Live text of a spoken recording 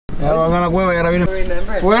Ya van a la cueva y ahora viene.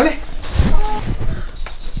 ¿Huele?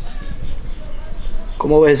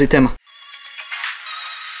 ¿Cómo ves el sistema?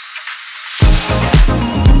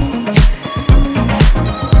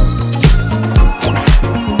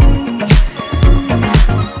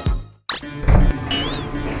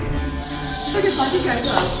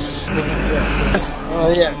 Oh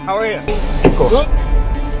yeah, how are you? Cool. Good.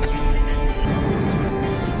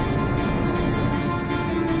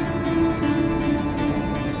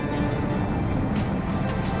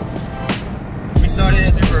 We started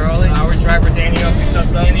it super early. Our driver Daniel picked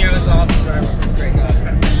us up. Daniel is an awesome driver. He's a great guy.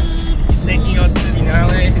 He's taking us to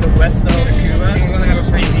Vinales, to the west of Cuba. We're gonna have a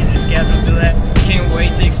pretty busy schedule to that. Can't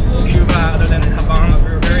wait to explore Cuba other than Havana.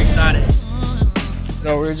 We're very excited.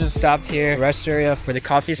 So we're just stopped here, rest area for the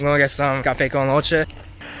coffee. We're gonna get some café con leche.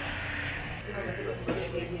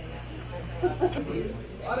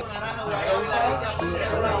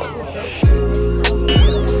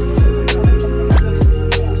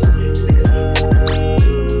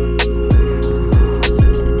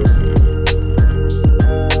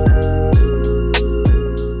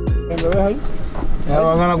 Ya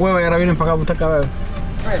van a la cueva y ahora vienen para acá a buscar cabello.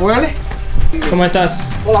 ¿Huele? ¿Cómo estás?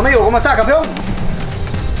 Hola amigo, ¿cómo estás, campeón?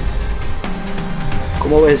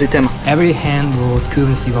 ¿Cómo ves el sistema? Every hand-rolled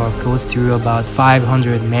Cuban cigar goes through about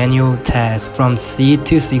 500 manual tests from seed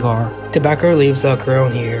to cigar. Tobacco leaves are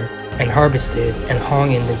grown here and harvested and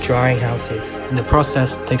hung in the drying houses. The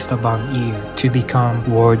process takes about a year to become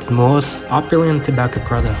world's most opulent tobacco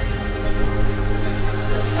product.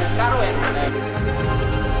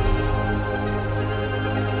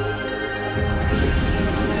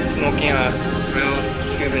 Smoking a real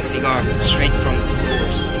Cuban cigar straight from the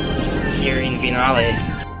stores here in Vinales.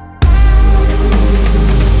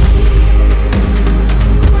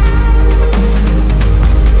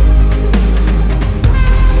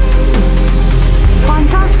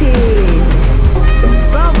 Fantastic!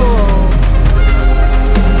 Bravo!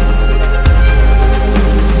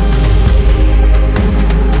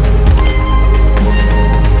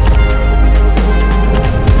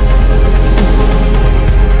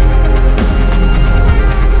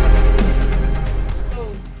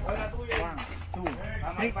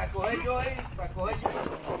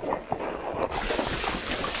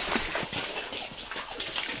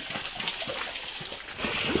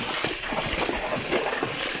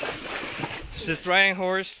 Just riding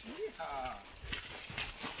horse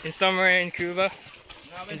in somewhere in Cuba,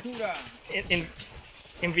 in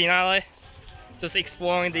Vinales, just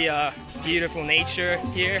exploring the beautiful nature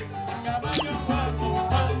here.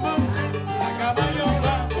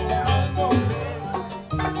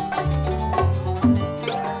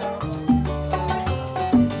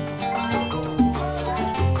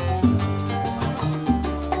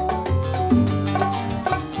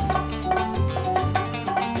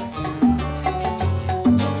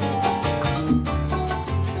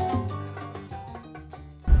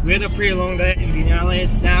 We had a pretty long day in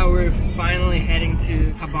Viñales. Now we're finally heading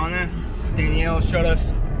to Havana. Daniel showed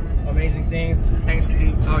us amazing things thanks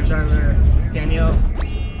to our driver Daniel.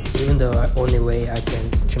 Even though the only way I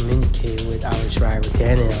can communicate with our driver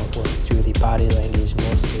Daniel was through the body language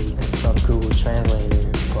mostly and some Google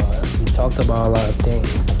Translator, but we talked about a lot of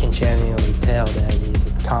things. I can genuinely tell that he's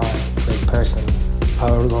a kind, great person.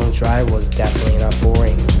 Our long drive was definitely not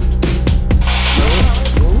boring.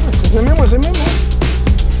 Ese mismo.